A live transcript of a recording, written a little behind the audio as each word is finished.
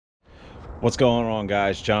What's going on,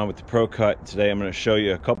 guys? John with the ProCut. Today I'm going to show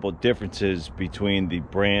you a couple of differences between the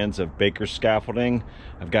brands of Baker scaffolding.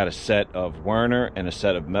 I've got a set of Werner and a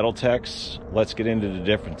set of Metaltex. Let's get into the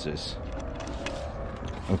differences.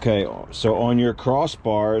 Okay, so on your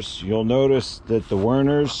crossbars, you'll notice that the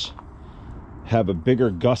Werners have a bigger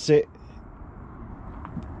gusset,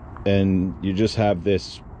 and you just have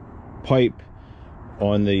this pipe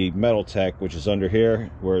on the Metaltex, which is under here,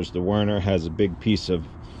 whereas the Werner has a big piece of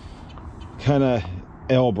kind of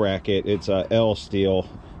L bracket. It's a L steel.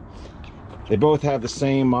 They both have the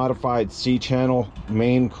same modified C-channel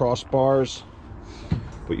main crossbars,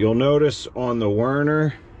 but you'll notice on the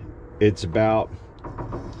Werner it's about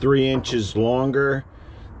 3 inches longer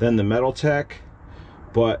than the Metaltex,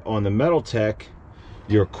 but on the Metaltex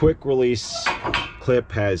your quick release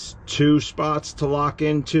clip has 2 spots to lock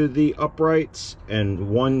into the uprights and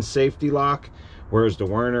 1 safety lock, whereas the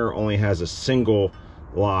Werner only has a single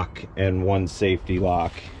lock and 1 safety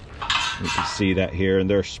lock. You can see that here, and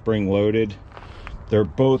they're spring loaded. They're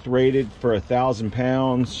both rated for 1,000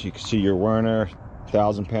 pounds. You can see your Werner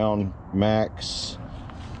 1,000 pound max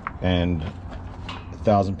and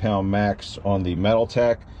 1,000 pound max on the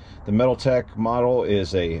Metaltex. The Metaltex model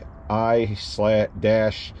is a I/CISC,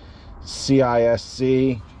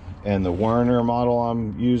 and the Werner model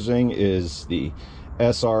I'm using is the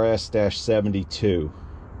SRS-72.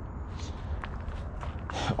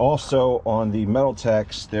 Also on the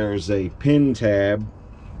Metaltex, there's a pin tab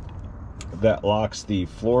that locks the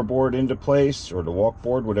floorboard into place, or the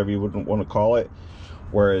walkboard, whatever you would want to call it,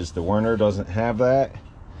 whereas the Werner doesn't have that.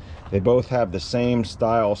 They both have the same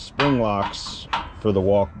style spring locks for the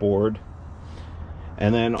walkboard.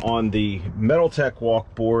 And then on the Metaltex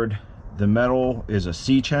walkboard, the metal is a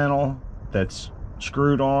C-channel that's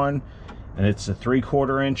screwed on, and it's a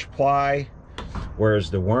 3/4 inch ply,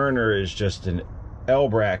 whereas the Werner is just an L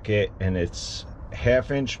bracket and it's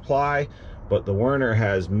 1/2 inch ply, but the Werner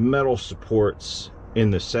has metal supports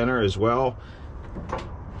in the center as well.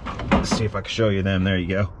 Let's see if I can show you them. There you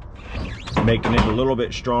go. Making it a little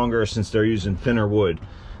bit stronger since they're using thinner wood.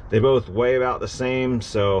 They both weigh about the same,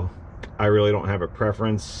 so I really don't have a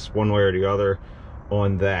preference one way or the other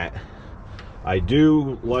on that. I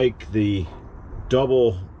do like the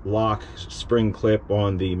double lock spring clip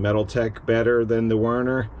on the Metaltex better than the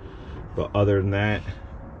Werner, but other than that,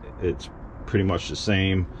 it's pretty much the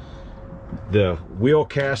same. The wheel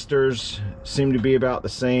casters seem to be about the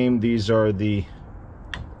same. These are the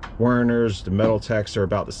Werners. The Metaltex are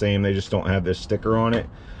about the same. They just don't have this sticker on it.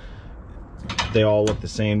 They all look the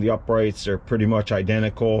same. The uprights are pretty much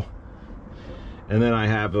identical. And then I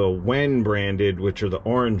have a Wen branded, which are the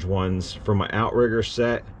orange ones, for my outrigger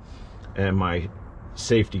set and my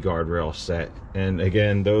safety guardrail set. And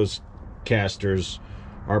again, those casters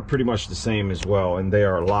are pretty much the same as well, and they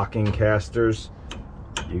are locking casters.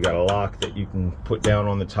 You got a lock that you can put down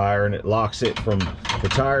on the tire, and it locks it from the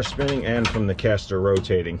tire spinning and from the caster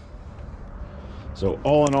rotating. So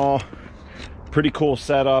all in all, pretty cool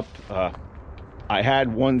setup. I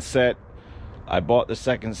had 1 set. I bought the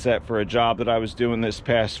 2nd set for a job that I was doing this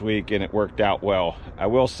past week, and it worked out well. I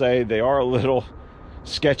will say they are a little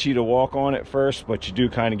sketchy to walk on at first, but you do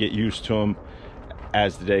kind of get used to them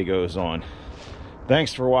as the day goes on.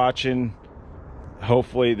 Thanks for watching.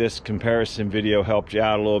 Hopefully this comparison video helped you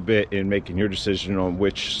out a little bit in making your decision on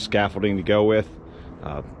which scaffolding to go with.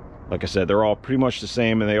 Like I said, they're all pretty much the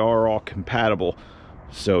same, and they are all compatible,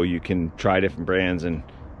 so you can try different brands and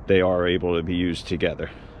they are able to be used together.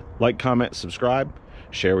 Like, comment, subscribe,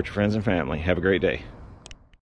 share with your friends and family. Have a great day.